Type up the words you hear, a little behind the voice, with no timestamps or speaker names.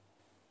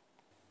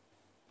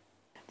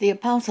The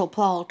Apostle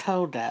Paul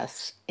told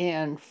us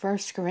in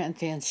 1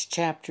 Corinthians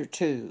chapter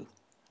 2,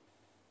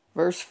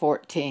 verse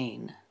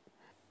 14,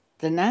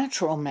 "The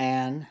natural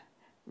man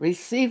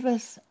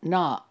receiveth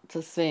not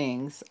the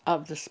things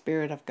of the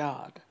Spirit of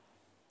God,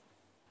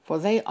 for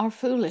they are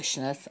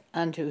foolishness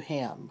unto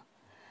him,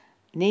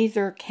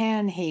 neither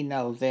can he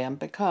know them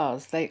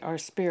because they are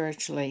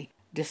spiritually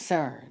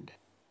discerned."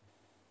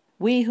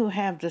 We who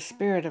have the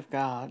Spirit of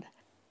God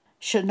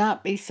should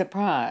not be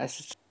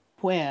surprised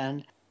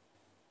when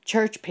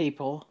church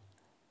people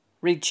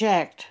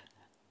reject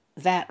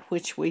that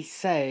which we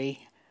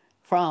say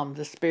from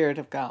the Spirit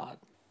of God.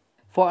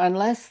 For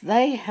unless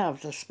they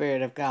have the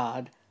Spirit of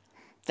God,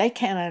 they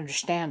can't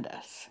understand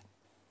us.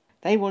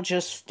 They will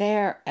just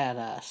stare at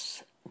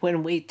us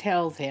when we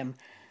tell them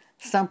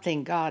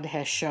something God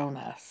has shown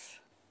us.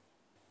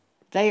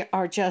 They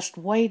are just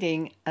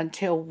waiting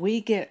until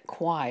we get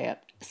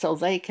quiet so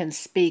they can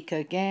speak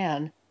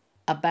again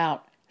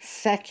about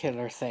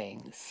secular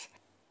things,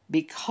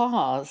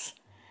 because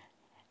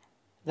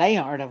they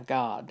aren't of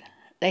God.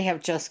 They have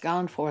just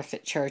gone forth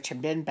at church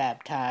and been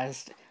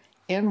baptized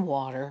in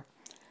water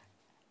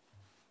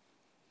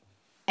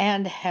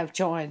and have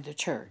joined the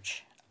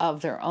church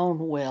of their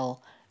own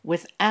will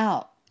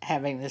without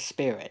having the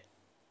Spirit.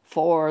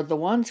 For the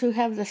ones who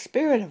have the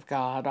Spirit of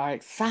God are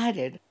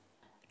excited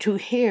to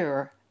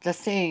hear the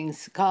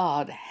things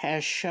God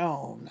has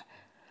shown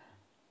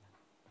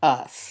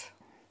us.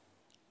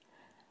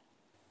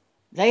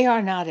 They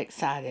are not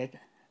excited.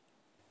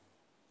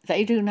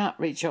 They do not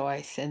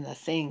rejoice in the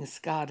things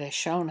God has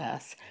shown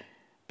us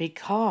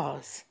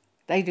because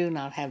they do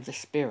not have the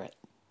Spirit.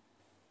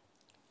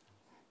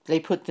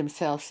 They put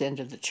themselves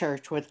into the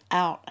church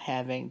without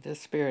having the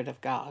Spirit of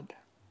God.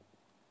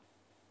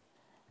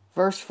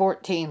 Verse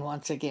 14,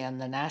 once again,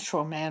 "The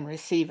natural man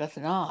receiveth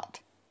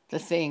not the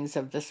things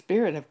of the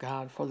Spirit of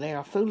God, for they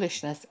are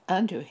foolishness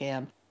unto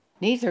him,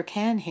 neither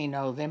can he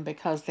know them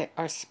because they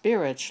are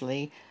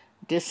spiritually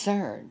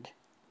discerned."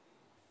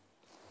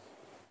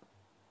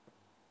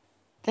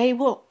 They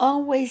will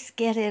always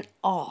get it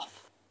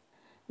off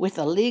with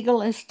a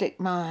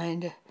legalistic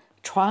mind,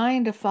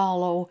 trying to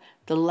follow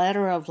the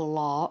letter of the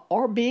law,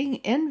 or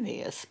being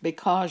envious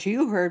because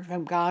you heard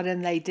from God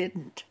and they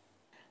didn't.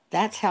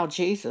 That's how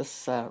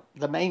Jesus, the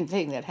main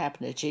thing that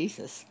happened to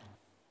Jesus.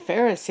 The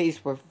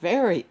Pharisees were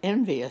very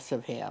envious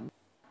of him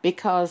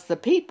because the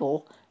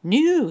people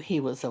knew he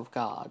was of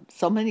God.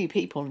 So many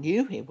people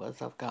knew he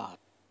was of God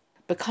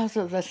because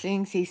of the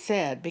things he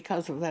said,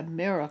 because of the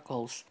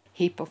miracles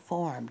he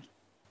performed.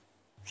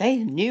 They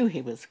knew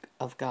he was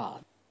of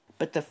God,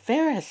 but the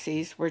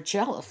Pharisees were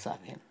jealous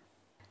of him.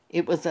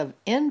 It was of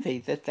envy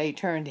that they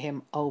turned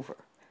him over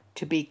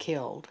to be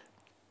killed.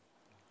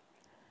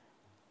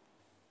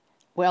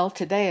 Well,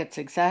 today it's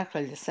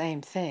exactly the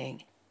same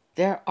thing.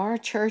 There are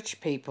church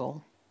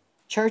people,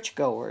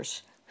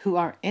 churchgoers, who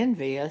are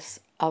envious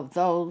of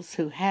those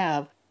who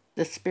have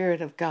the Spirit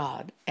of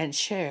God and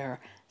share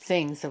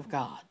things of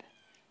God.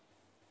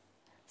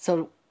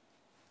 So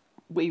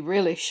we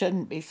really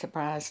shouldn't be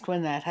surprised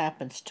when that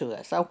happens to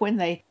us, or when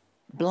they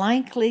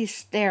blankly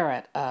stare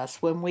at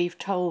us when we've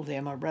told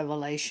them a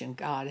revelation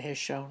God has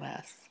shown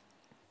us.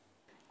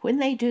 When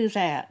they do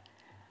that,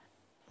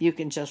 you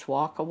can just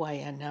walk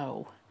away and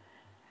know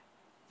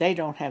they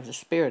don't have the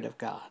Spirit of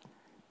God.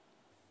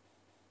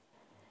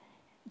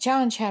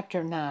 John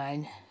chapter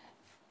 9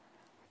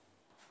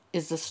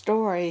 is the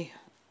story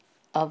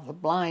of the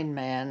blind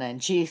man, and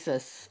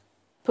Jesus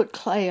put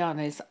clay on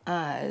his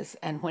eyes,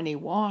 and when he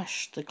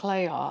washed the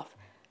clay off,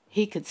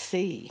 he could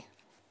see.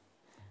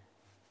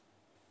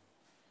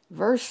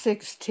 Verse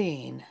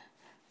 16,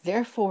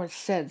 "Therefore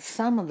said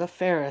some of the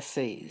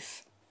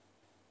Pharisees,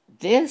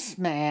 This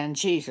man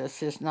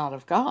Jesus is not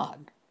of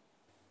God,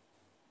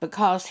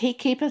 because he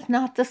keepeth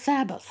not the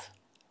Sabbath."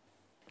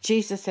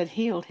 Jesus had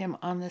healed him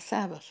on the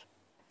Sabbath.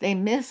 They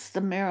missed the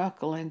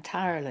miracle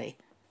entirely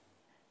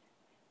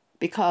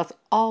because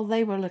all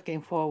they were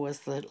looking for was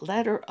the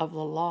letter of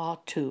the law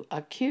to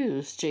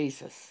accuse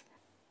Jesus,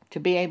 to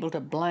be able to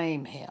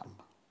blame him.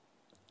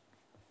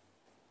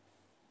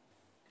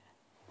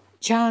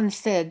 John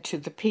said to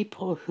the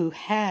people who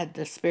had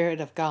the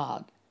Spirit of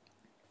God,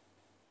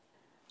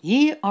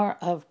 "Ye are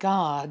of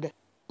God,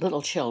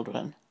 little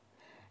children,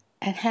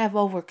 and have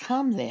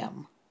overcome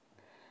them,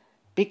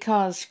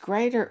 because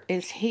greater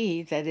is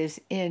he that is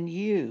in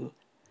you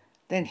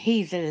than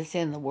he that is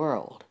in the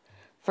world."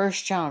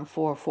 1 John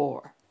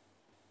 4:4.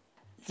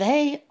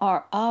 They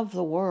are of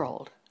the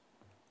world,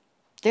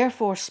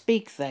 therefore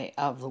speak they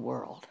of the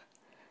world,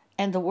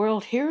 and the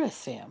world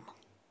heareth them.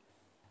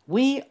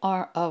 We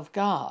are of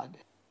God.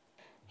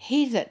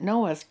 He that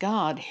knoweth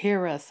God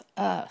heareth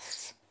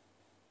us.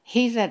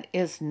 He that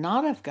is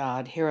not of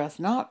God heareth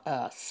not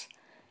us.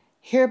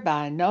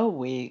 Hereby know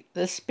we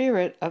the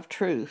spirit of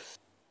truth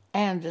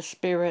and the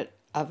spirit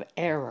of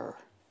error.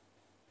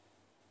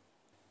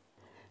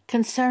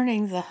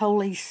 Concerning the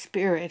Holy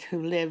Spirit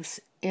who lives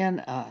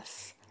in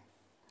us,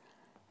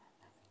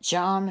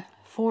 John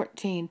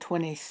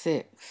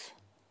 14:26.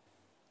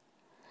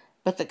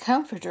 But the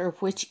Comforter,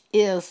 which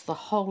is the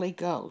Holy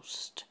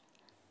Ghost,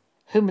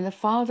 whom the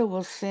Father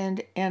will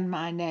send in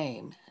my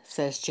name,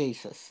 says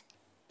Jesus,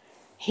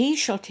 he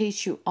shall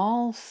teach you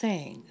all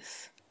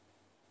things.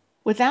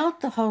 Without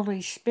the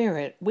Holy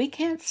Spirit, we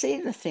can't see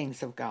the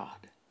things of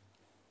God.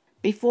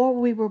 Before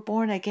we were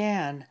born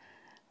again,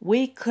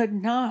 we could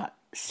not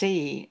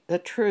see the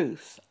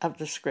truth of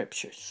the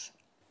Scriptures.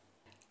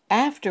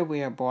 After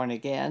we are born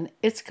again,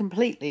 it's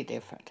completely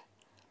different.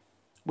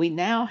 We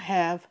now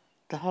have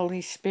the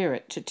Holy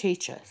Spirit to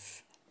teach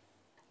us.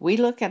 We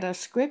look at a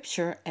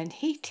Scripture and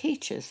he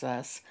teaches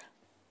us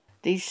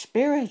these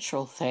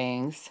spiritual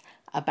things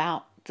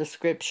about the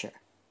Scripture.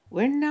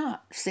 We're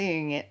not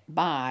seeing it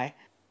by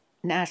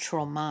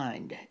natural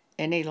mind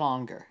any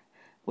longer.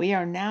 We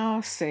are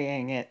now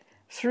seeing it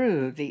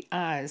through the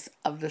eyes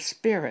of the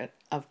Spirit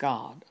of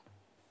God.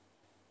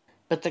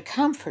 But the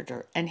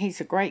Comforter, and he's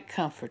a great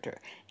comforter,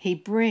 he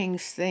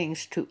brings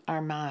things to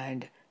our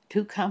mind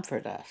to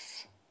comfort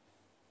us.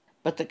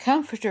 But the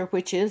Comforter,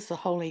 which is the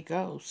Holy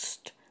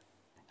Ghost,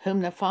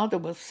 whom the Father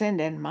will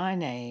send in my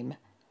name,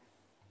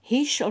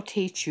 he shall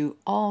teach you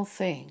all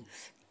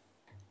things,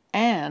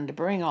 and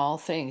bring all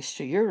things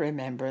to your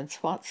remembrance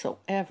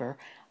whatsoever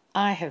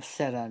I have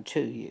said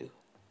unto you.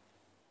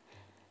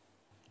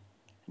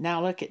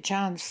 Now look at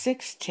John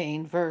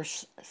 16,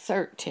 verse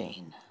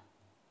 13.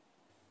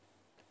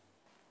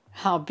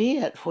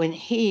 Howbeit, when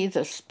he,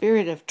 the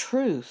Spirit of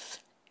truth,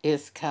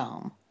 is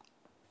come,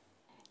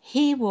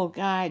 he will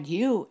guide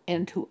you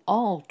into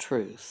all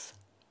truth.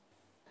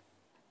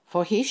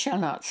 For he shall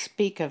not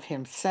speak of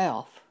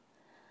himself,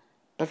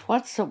 but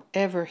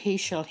whatsoever he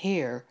shall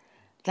hear,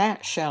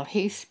 that shall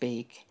he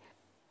speak,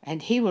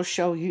 and he will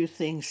show you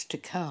things to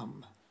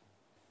come.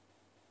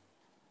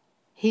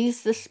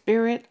 He's the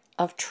Spirit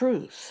of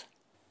truth.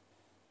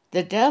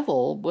 The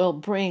devil will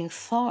bring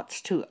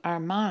thoughts to our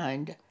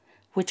mind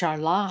which are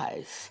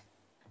lies,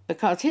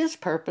 because his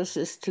purpose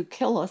is to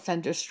kill us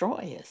and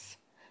destroy us,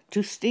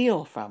 to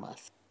steal from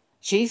us.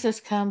 Jesus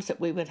comes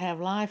that we would have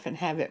life and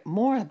have it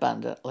more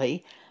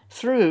abundantly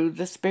through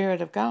the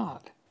Spirit of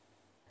God.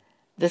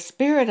 The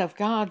Spirit of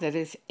God that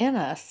is in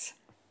us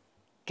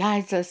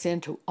guides us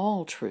into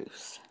all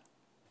truth.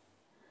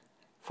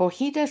 For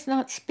he does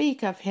not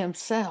speak of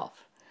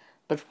himself,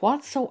 but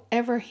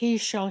whatsoever he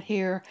shall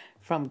hear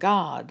from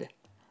God,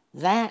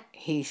 that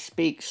he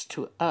speaks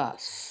to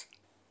us,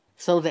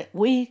 so that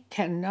we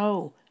can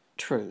know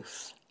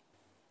truth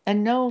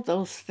and know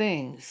those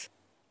things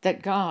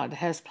that God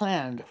has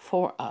planned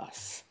for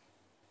us.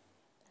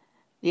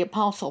 The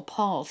Apostle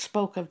Paul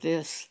spoke of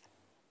this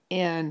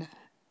in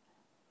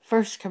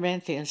 1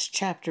 Corinthians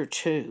chapter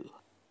 2.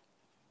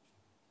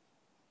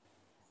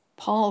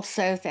 Paul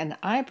says, And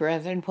I,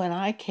 brethren, when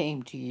I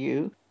came to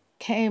you,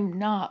 came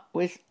not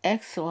with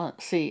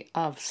excellency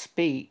of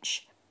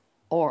speech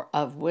or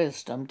of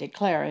wisdom,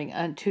 declaring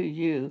unto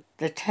you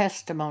the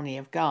testimony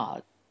of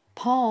God.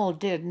 Paul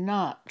did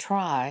not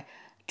try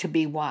to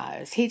be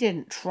wise. He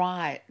didn't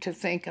try to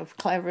think of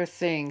clever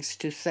things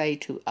to say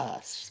to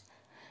us.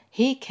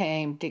 He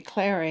came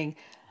declaring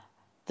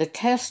the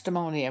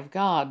testimony of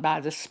God by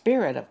the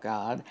Spirit of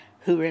God,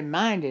 who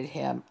reminded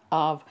him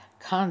of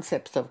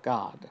concepts of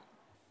God.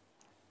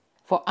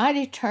 For I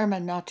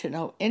determined not to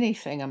know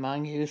anything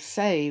among you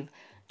save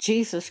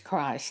Jesus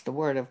Christ, the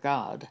Word of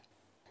God,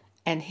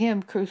 and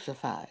him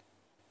crucified.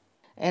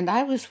 And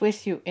I was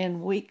with you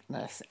in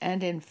weakness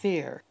and in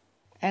fear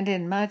and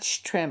in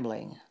much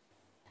trembling.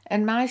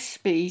 And my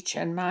speech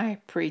and my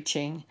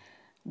preaching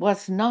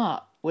was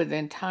not with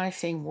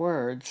enticing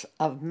words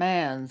of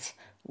man's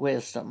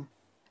wisdom,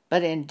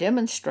 but in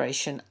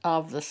demonstration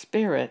of the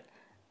Spirit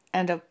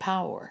and of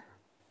power,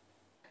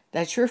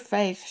 that your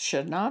faith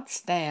should not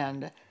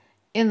stand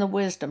in the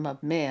wisdom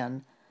of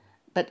men,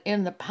 but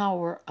in the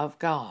power of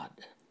God.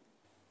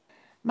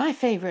 My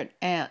favorite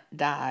aunt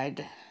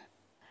died.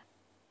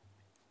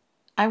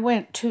 I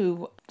went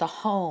to the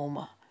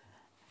home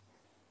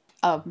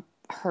of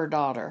her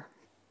daughter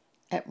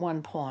at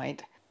one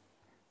point,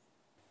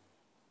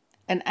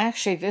 and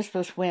actually this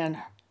was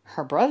when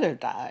her brother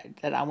died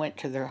that I went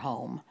to their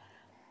home.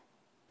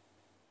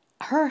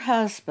 Her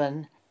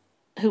husband,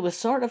 who was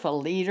sort of a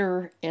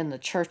leader in the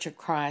Church of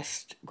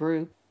Christ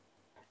group,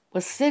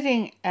 was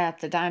sitting at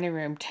the dining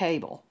room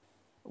table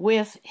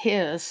with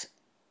his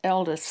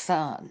eldest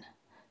son,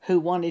 who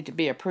wanted to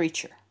be a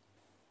preacher.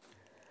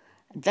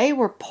 They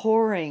were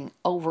poring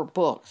over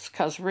books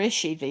because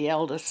Rishi, the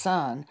eldest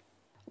son,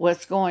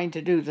 was going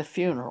to do the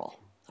funeral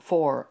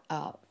for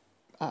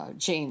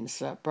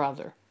Jean's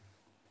brother.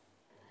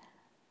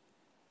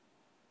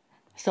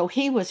 So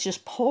he was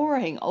just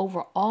poring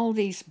over all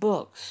these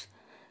books,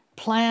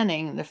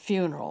 planning the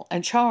funeral,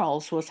 and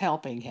Charles was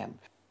helping him.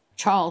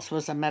 Charles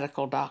was a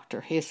medical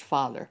doctor. His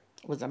father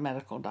was a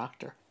medical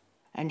doctor.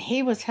 And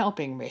he was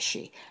helping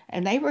Rishi.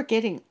 And they were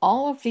getting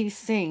all of these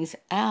things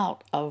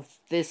out of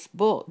these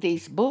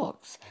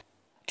books,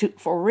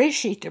 for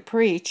Rishi to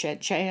preach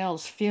at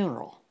JL's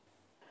funeral.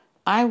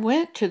 I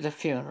went to the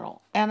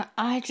funeral, and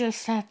I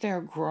just sat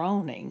there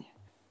groaning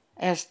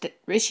as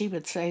Rishi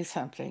would say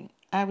something.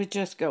 I would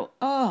just go,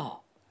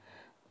 oh,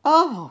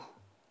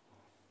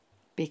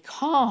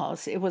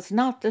 because it was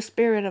not the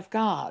Spirit of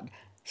God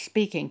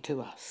speaking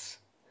to us.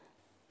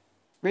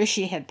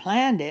 Rishi had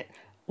planned it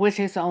with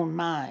his own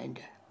mind.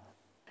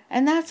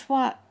 And that's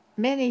what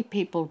many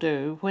people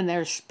do when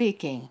they're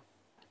speaking.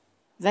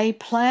 They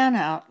plan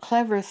out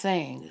clever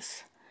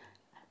things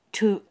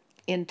to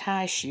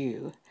entice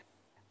you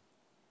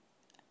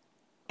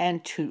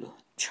and to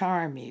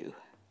charm you.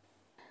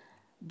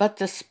 But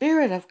the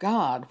Spirit of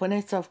God, when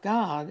it's of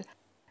God,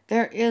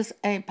 there is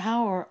a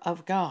power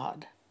of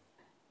God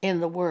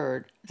in the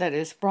Word that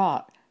is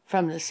brought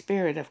from the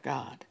Spirit of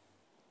God.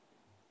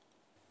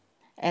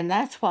 And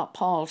that's what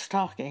Paul's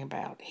talking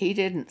about. He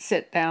didn't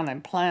sit down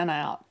and plan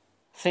out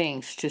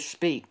things to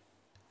speak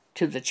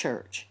to the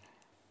church.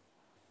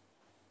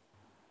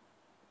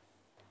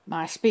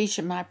 My speech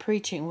and my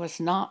preaching was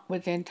not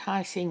with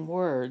enticing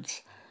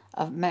words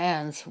of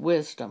man's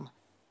wisdom,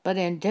 but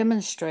in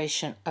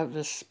demonstration of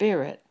the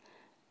Spirit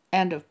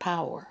and of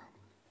power,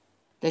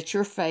 that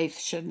your faith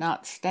should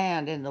not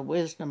stand in the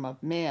wisdom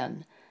of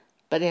men,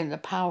 but in the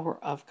power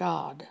of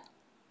God.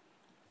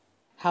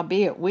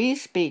 Howbeit we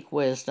speak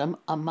wisdom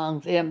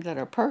among them that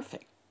are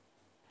perfect.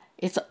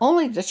 It's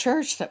only the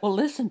church that will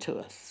listen to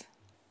us.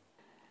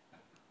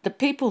 The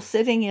people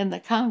sitting in the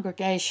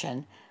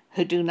congregation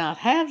who do not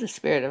have the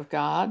Spirit of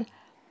God,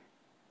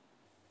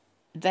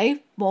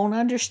 they won't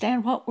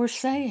understand what we're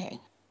saying.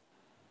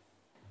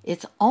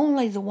 It's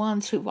only the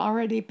ones who've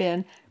already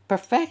been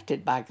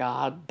perfected by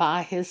God,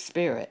 by His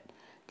Spirit,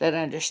 that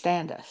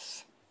understand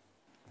us.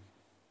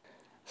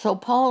 So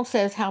Paul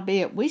says,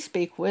 howbeit we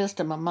speak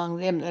wisdom among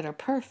them that are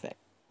perfect,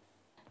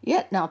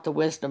 yet not the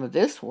wisdom of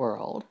this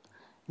world,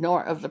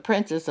 nor of the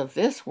princes of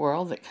this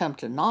world that come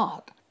to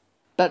naught,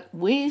 but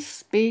we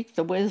speak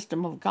the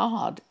wisdom of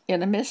God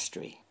in a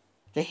mystery,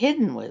 the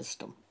hidden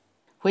wisdom,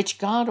 which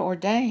God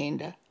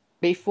ordained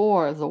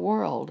before the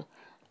world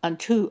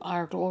unto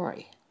our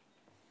glory.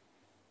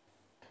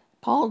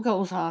 Paul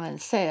goes on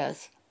and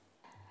says,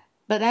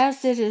 but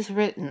as it is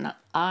written,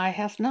 eye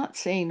hath not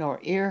seen nor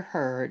ear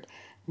heard,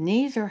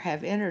 neither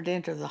have entered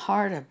into the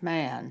heart of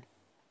man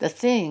the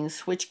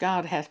things which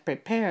God hath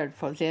prepared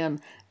for them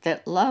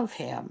that love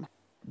him,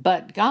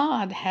 but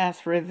God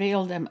hath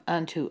revealed them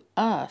unto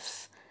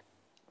us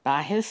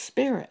by his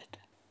Spirit.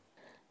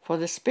 For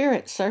the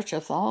Spirit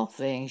searcheth all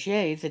things,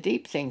 yea, the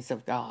deep things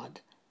of God.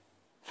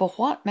 For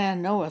what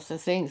man knoweth the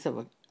things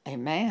of a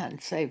man,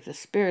 save the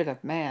spirit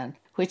of man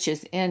which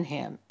is in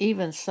him?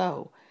 Even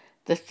so,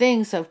 the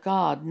things of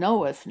God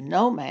knoweth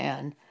no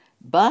man,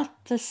 but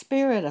the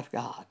Spirit of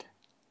God.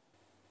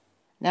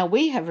 Now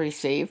we have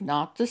received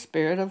not the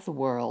spirit of the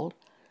world,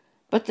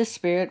 but the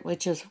Spirit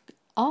which is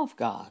of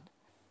God,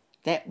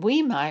 that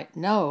we might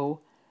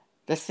know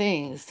the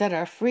things that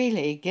are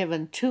freely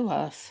given to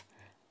us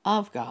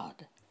of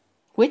God,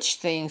 which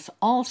things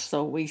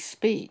also we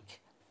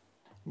speak,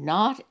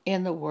 not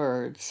in the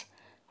words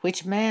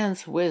which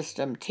man's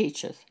wisdom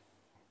teacheth,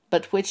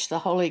 but which the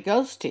Holy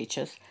Ghost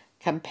teacheth,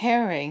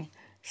 comparing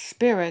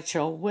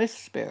spiritual with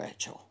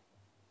spiritual.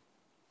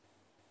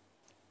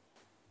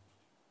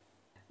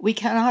 We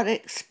cannot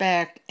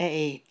expect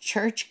a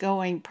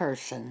church-going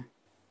person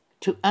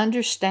to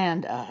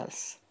understand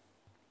us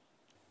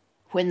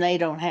when they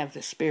don't have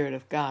the Spirit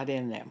of God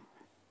in them.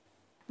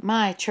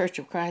 My Church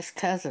of Christ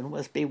cousin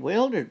was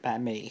bewildered by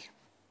me.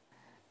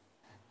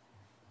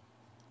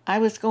 I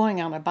was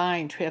going on a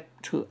buying trip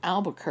to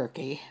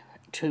Albuquerque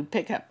to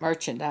pick up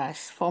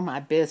merchandise for my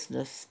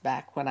business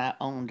back when I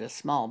owned a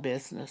small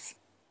business.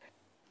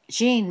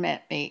 Jean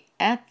met me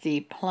at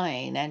the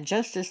plane, and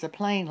just as the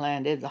plane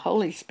landed, the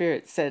Holy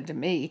Spirit said to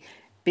me,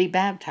 be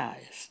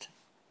baptized.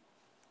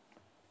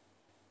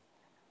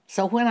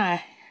 So when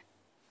I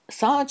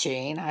saw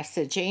Jean, I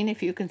said, Jean,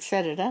 if you can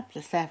set it up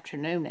this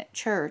afternoon at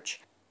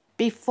church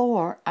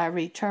before I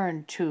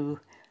return to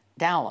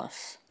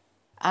Dallas,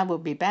 I will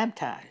be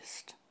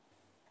baptized.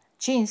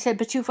 Jean said,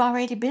 but you've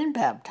already been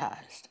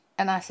baptized.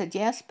 And I said,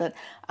 yes, but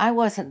I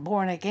wasn't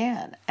born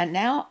again. And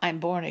now I'm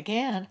born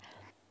again,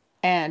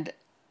 and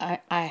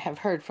I have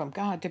heard from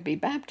God to be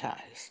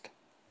baptized.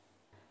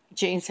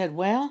 Jean said,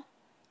 well,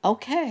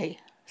 okay.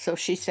 So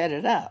she set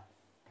it up.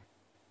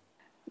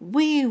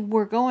 We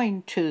were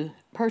going to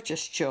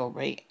purchase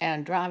jewelry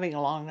and driving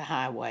along the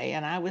highway,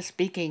 and I was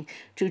speaking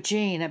to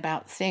Jean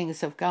about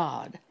things of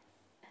God.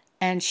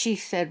 And she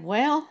said,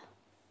 well,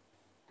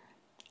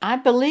 I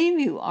believe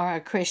you are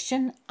a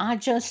Christian. I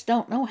just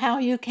don't know how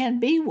you can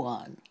be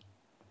one.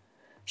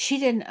 She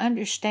didn't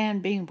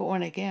understand being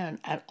born again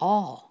at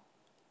all.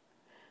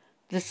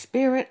 The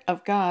Spirit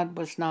of God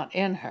was not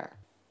in her.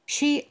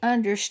 She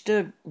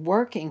understood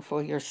working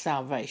for your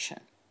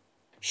salvation.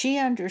 She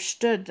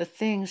understood the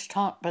things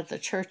taught by the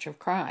Church of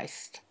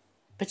Christ,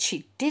 but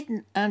she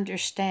didn't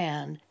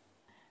understand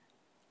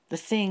the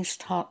things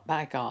taught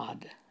by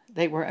God.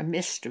 They were a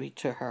mystery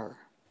to her.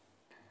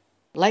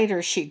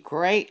 Later, she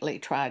greatly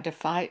tried to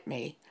fight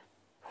me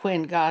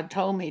when God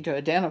told me to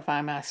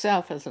identify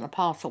myself as an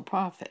apostle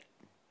prophet.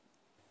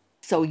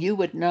 So you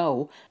would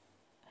know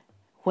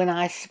when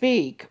I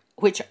speak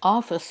which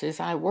offices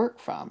I work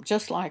from,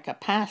 just like a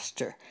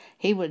pastor.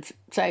 He would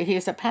say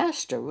he's a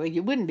pastor. Well,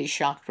 you wouldn't be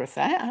shocked with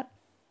that.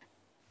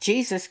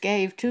 Jesus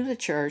gave to the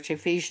church,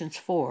 Ephesians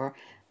 4,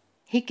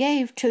 he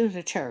gave to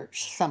the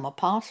church some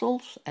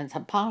apostles and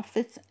some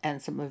prophets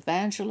and some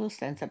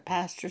evangelists and some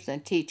pastors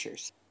and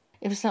teachers.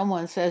 If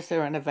someone says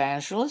they're an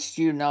evangelist,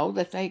 you know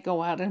that they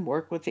go out and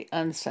work with the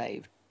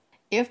unsaved.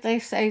 If they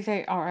say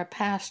they are a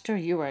pastor,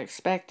 you are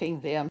expecting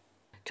them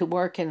to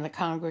work in the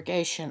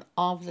congregation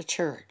of the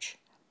church.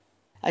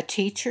 A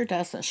teacher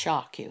doesn't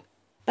shock you,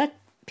 but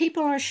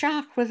people are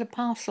shocked with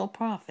apostle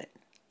prophet.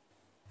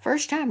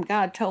 First time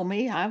God told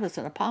me I was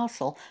an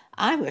apostle,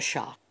 I was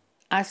shocked.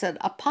 I said,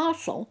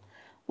 apostle?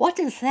 What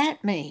does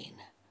that mean?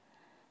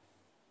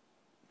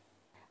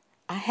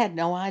 I had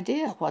no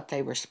idea what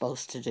they were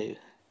supposed to do.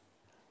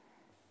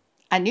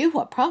 I knew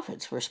what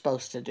prophets were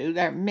supposed to do.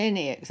 There are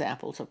many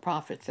examples of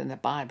prophets in the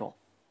Bible,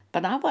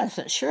 but I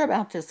wasn't sure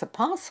about this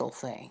apostle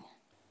thing.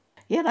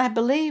 Yet I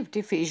believed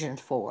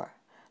Ephesians 4,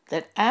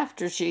 that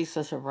after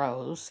Jesus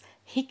arose,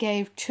 he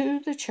gave to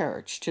the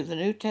church, to the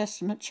New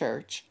Testament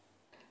church,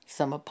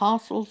 some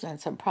apostles and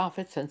some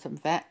prophets and some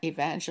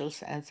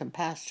evangelists and some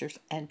pastors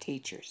and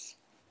teachers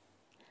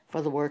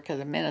for the work of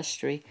the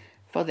ministry,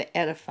 for the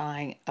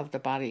edifying of the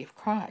body of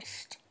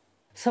Christ.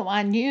 So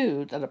I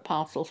knew that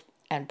apostles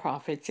and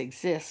prophets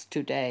exist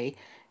today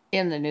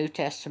in the New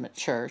Testament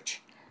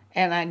church,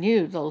 and I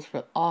knew those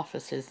were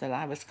offices that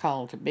I was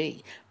called to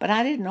be, but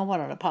I didn't know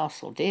what an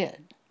apostle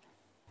did.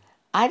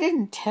 I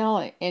didn't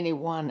tell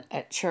anyone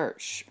at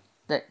church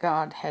that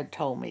God had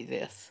told me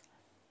this.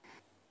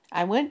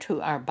 I went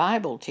to our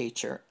Bible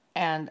teacher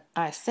and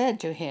I said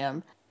to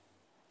him,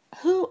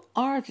 "Who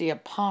are the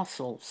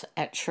apostles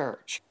at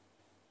church?"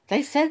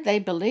 They said they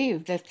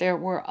believed that there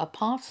were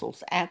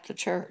apostles at the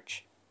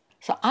church.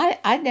 So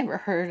I'd never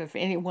heard of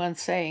anyone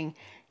saying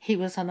he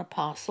was an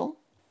apostle.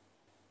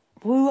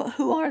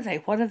 Who are they?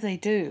 What do they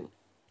do?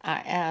 I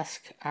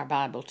asked our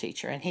Bible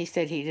teacher, and he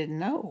said he didn't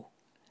know.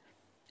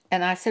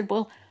 And I said,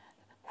 well,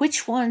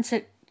 which ones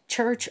at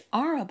church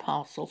are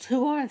apostles?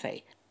 Who are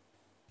they?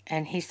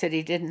 And he said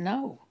he didn't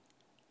know.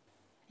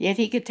 Yet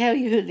he could tell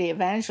you who the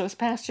evangelists,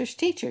 pastors,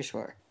 teachers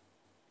were,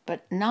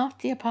 but not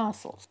the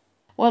apostles.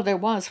 Well, there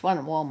was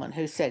one woman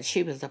who said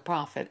she was a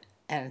prophet,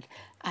 and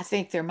I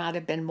think there might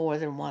have been more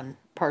than one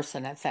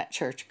person at that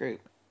church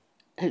group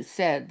who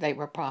said they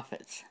were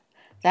prophets.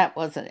 That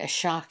wasn't as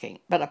shocking.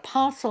 But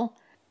apostle,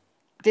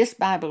 this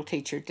Bible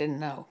teacher didn't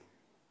know.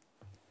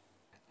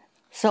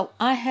 So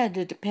I had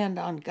to depend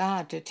on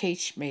God to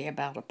teach me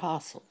about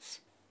apostles.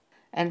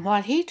 And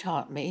what he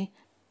taught me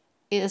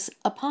is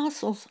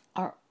apostles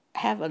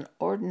have an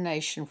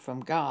ordination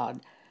from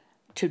God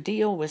to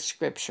deal with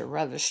Scripture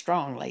rather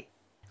strongly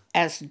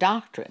as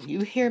doctrine.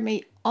 You hear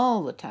me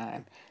all the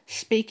time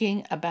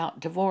speaking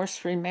about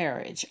divorce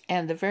remarriage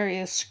and the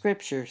various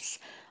scriptures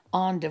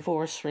on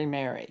divorce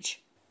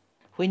remarriage.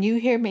 When you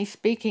hear me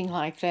speaking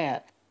like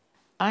that,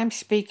 I'm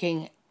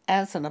speaking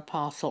as an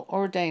apostle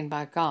ordained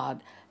by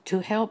God to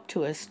help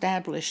to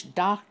establish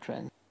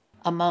doctrine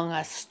among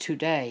us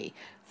today,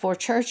 for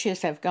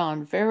churches have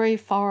gone very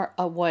far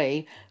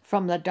away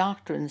from the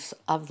doctrines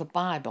of the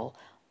Bible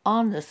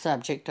on the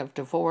subject of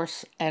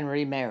divorce and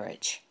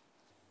remarriage.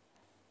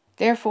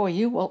 Therefore,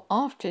 you will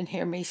often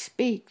hear me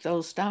speak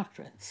those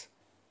doctrines.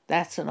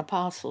 That's an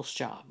apostle's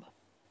job,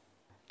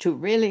 to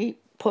really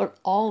put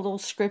all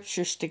those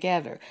scriptures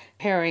together,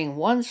 pairing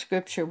one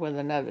scripture with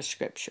another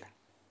scripture.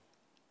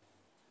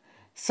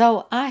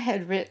 So I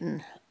had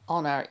written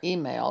on our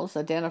emails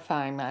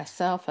identifying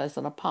myself as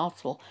an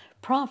apostle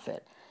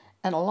prophet,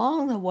 and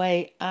along the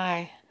way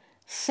I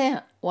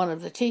sent one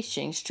of the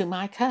teachings to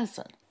my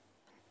cousin.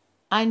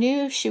 I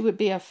knew she would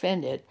be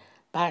offended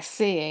by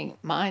seeing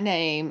my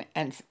name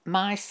and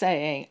my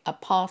saying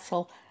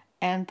apostle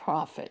and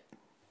prophet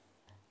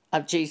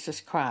of Jesus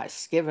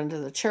Christ given to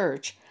the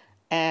church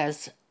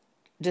as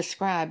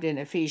described in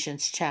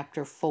Ephesians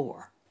chapter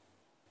 4.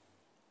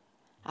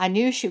 I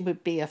knew she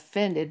would be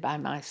offended by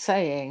my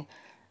saying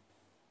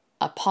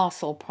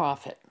apostle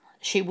prophet.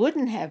 She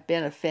wouldn't have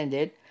been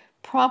offended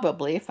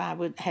probably if I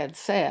had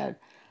said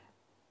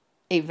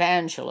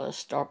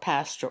evangelist or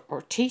pastor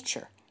or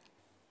teacher.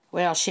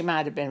 Well, she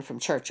might have been from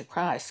Church of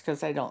Christ because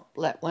they don't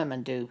let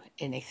women do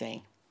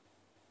anything.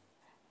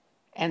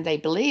 And they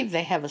believe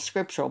they have a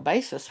scriptural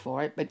basis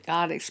for it, but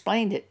God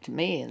explained it to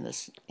me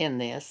in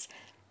this.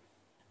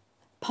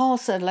 Paul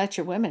said, let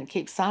your women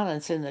keep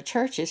silence in the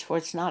churches, for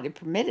it's not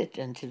permitted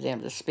unto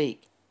them to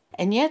speak.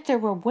 And yet there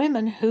were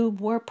women who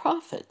were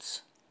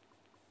prophets.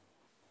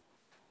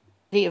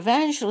 The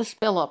evangelist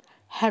Philip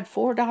had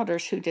 4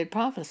 daughters who did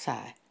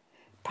prophesy.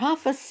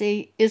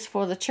 Prophecy is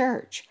for the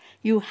church.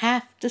 You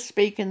have to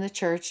speak in the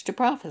church to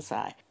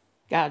prophesy,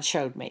 God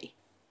showed me.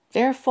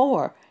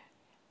 Therefore,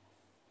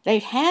 they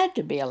had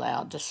to be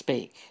allowed to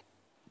speak,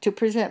 to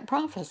present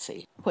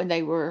prophecy when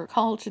they were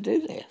called to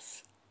do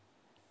this.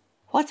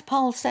 What's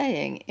Paul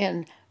saying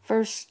in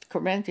 1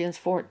 Corinthians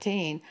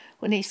 14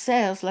 when he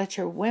says, let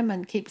your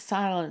women keep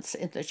silence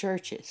in the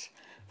churches,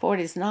 for it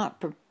is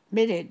not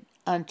permitted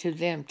unto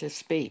them to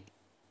speak?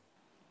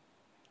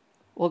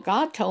 Well,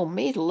 God told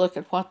me to look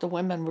at what the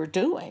women were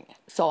doing.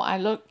 So I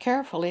looked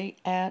carefully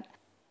at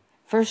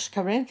 1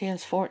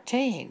 Corinthians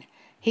 14.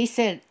 He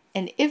said,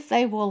 and if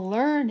they will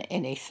learn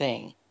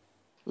anything,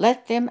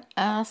 let them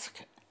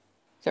ask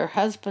their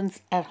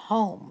husbands at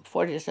home,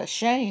 for it is a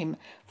shame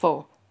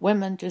for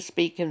women to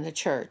speak in the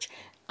church.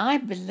 I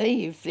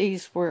believe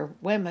these were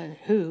women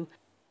who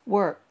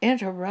were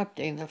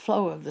interrupting the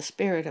flow of the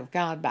Spirit of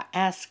God by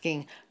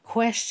asking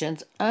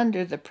questions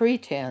under the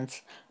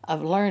pretense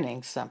of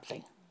learning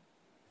something.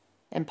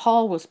 And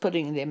Paul was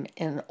putting them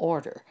in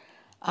order.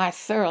 I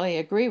thoroughly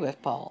agree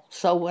with Paul.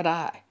 So would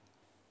I.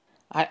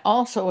 I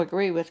also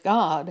agree with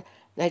God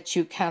that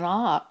you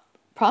cannot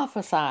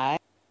prophesy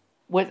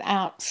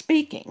without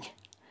speaking.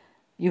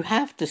 You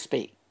have to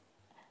speak.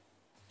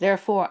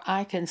 Therefore,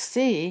 I can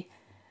see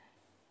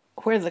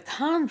where the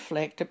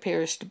conflict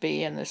appears to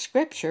be in the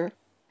Scripture,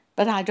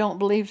 but I don't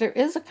believe there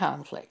is a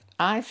conflict.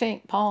 I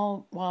think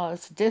Paul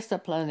was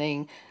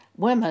disciplining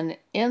women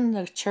in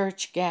the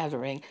church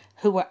gathering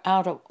who were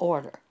out of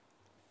order.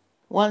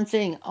 One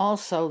thing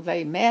also,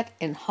 they met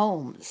in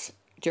homes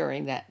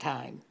during that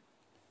time.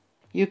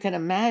 You can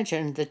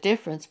imagine the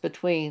difference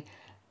between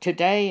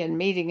today and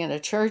meeting in a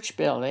church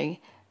building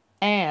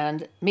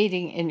and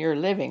meeting in your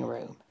living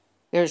room.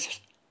 There's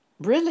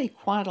really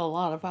quite a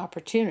lot of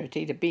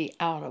opportunity to be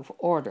out of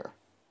order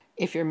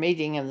if you're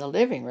meeting in the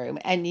living room,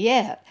 and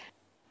yet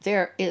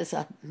there is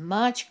a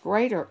much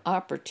greater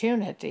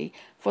opportunity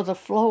for the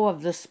flow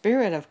of the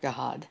Spirit of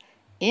God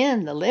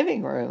in the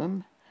living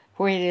room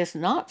where it is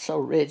not so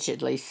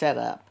rigidly set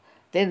up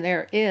than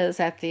there is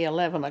at the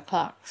 11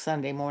 o'clock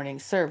Sunday morning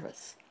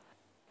service.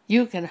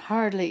 You can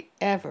hardly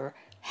ever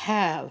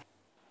have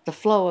the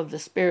flow of the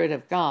Spirit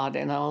of God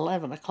in an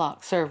 11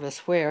 o'clock service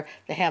where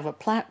they have a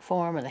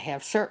platform and they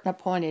have certain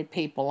appointed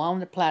people on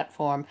the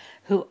platform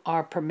who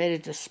are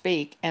permitted to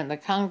speak, and the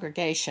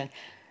congregation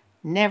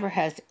never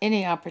has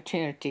any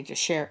opportunity to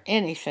share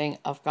anything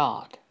of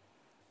God.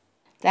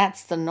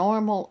 That's the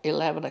normal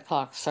 11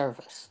 o'clock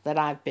service that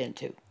I've been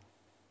to.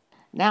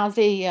 Now,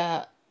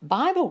 the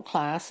Bible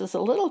class is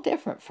a little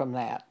different from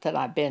that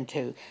I've been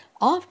to.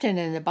 Often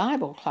in the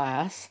Bible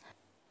class,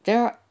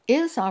 there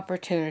is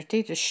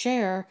opportunity to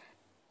share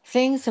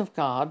things of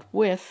God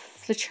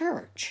with the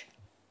church.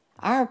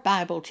 Our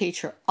Bible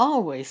teacher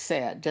always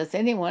said, does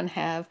anyone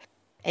have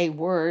a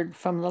word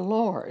from the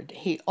Lord?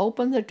 He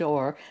opened the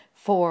door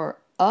for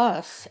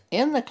us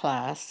in the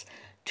class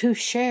to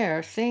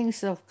share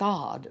things of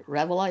God,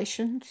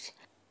 revelations.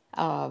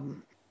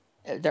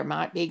 There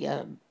might be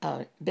a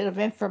bit of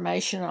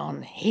information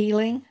on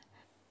healing.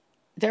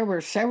 There were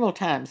several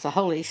times the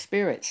Holy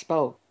Spirit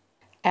spoke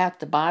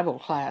at the Bible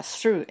class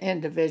through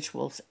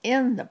individuals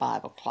in the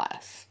Bible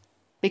class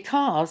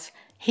because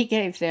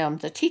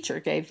the teacher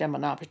gave them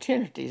an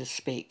opportunity to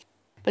speak.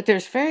 But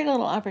there's very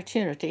little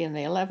opportunity in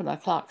the 11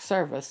 o'clock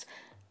service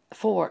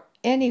for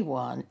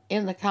anyone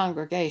in the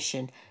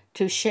congregation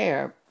to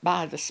share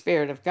by the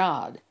Spirit of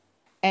God.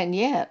 And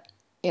yet,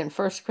 in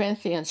 1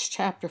 Corinthians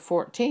chapter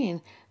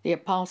 14, the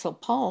Apostle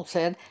Paul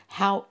said,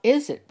 how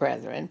is it,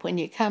 brethren, when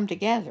you come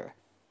together?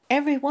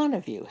 Every one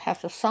of you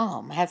hath a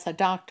psalm, hath a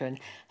doctrine,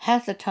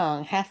 hath a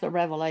tongue, hath a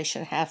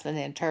revelation, hath an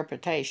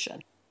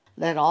interpretation.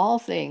 Let all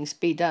things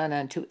be done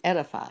unto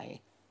edifying.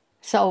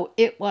 So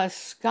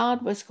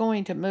God was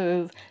going to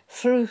move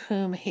through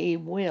whom he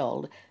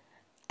willed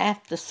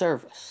at the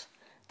service.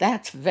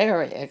 That's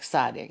very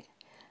exciting.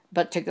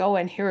 But to go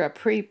and hear a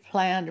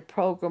pre-planned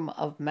program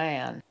of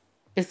man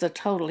is a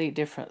totally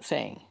different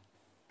thing.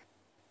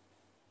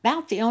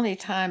 About the only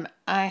time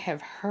I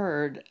have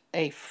heard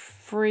a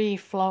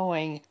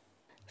free-flowing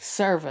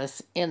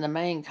service in the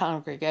main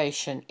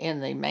congregation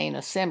in the main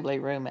assembly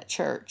room at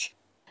church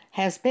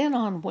has been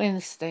on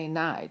Wednesday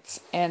nights,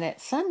 and at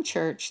some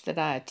church that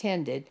I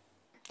attended,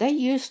 they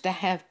used to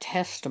have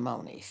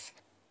testimonies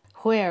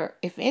where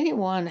if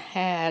anyone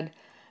had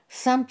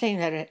something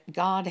that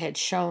God had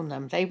shown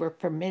them, they were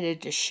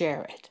permitted to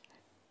share it.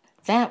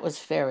 That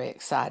was very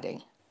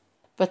exciting.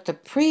 But the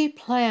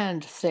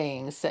pre-planned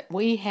things that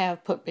we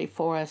have put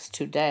before us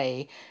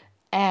today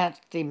at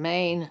the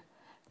main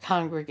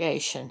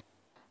congregation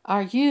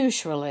are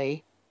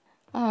usually,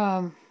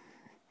 I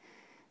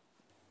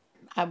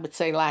would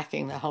say,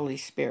 lacking the Holy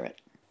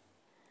Spirit.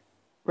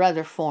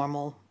 Rather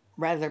formal,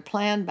 rather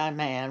planned by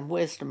man,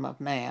 wisdom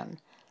of man.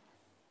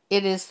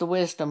 It is the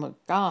wisdom of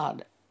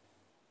God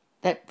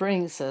that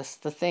brings us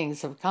the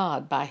things of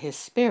God by His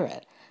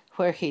Spirit,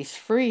 where He's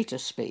free to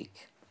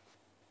speak.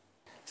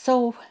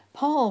 So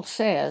Paul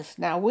says,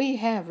 now we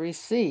have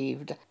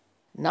received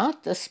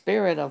not the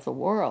spirit of the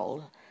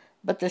world,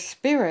 but the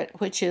Spirit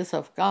which is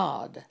of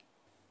God,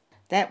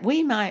 that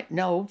we might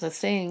know the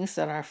things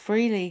that are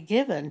freely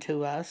given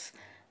to us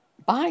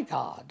by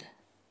God,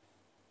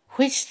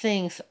 which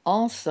things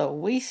also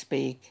we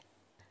speak,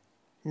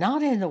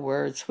 not in the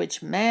words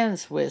which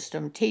man's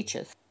wisdom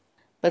teacheth,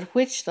 but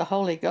which the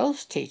Holy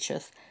Ghost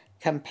teacheth,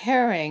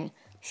 comparing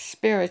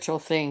spiritual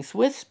things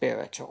with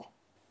spiritual.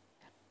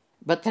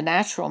 But the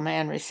natural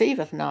man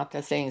receiveth not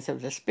the things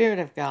of the Spirit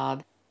of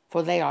God,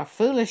 for they are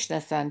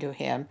foolishness unto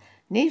him,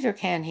 neither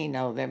can he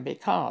know them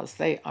because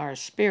they are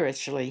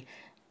spiritually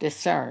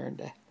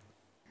discerned.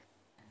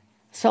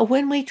 So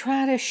when we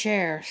try to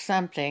share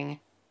something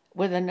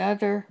with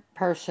another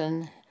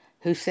person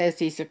who says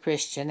he's a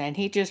Christian and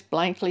he just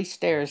blankly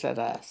stares at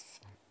us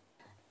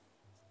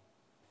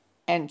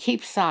and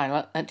keeps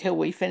silent until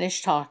we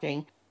finish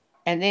talking,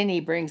 and then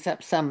he brings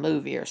up some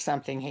movie or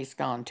something he's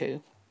gone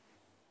to,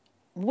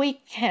 we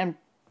can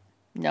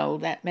know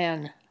that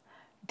man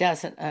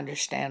doesn't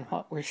understand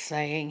what we're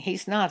saying.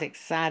 He's not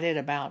excited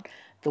about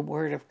the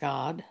Word of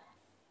God.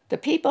 The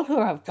people who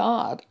are of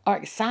God are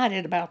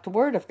excited about the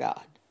Word of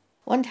God.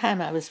 One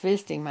time I was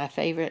visiting my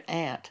favorite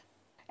aunt,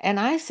 and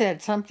I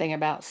said something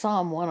about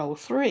Psalm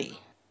 103.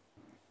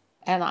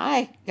 And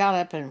I got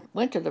up and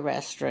went to the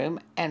restroom,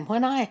 and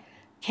when I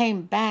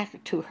came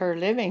back to her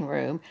living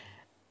room,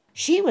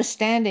 she was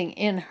standing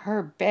in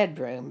her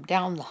bedroom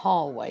down the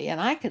hallway, and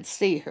I could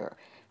see her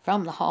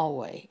from the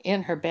hallway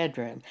in her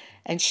bedroom,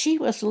 and she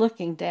was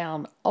looking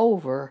down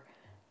over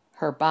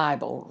her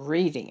Bible,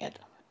 reading it.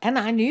 And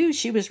I knew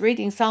she was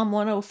reading Psalm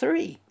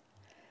 103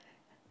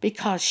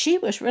 because she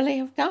was really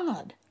of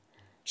God.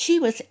 She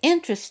was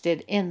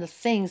interested in the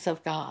things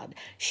of God.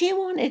 She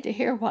wanted to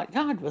hear what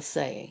God was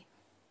saying.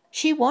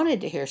 She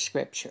wanted to hear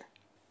Scripture.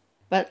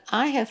 But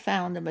I have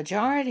found the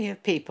majority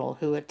of people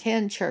who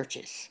attend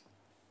churches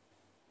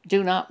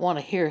do not want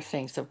to hear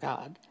things of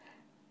God.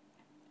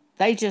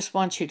 They just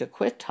want you to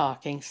quit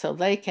talking so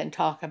they can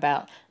talk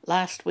about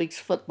last week's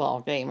football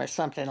game or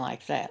something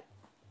like that.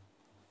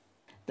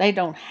 They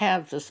don't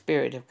have the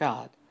Spirit of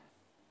God,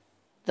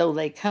 though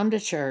they come to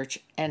church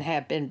and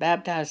have been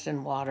baptized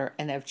in water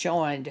and have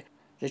joined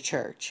the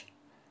church.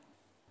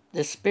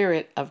 The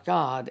Spirit of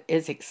God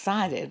is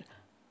excited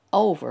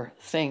over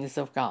things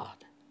of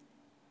God.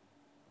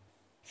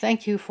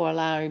 Thank you for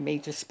allowing me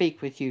to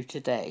speak with you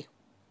today.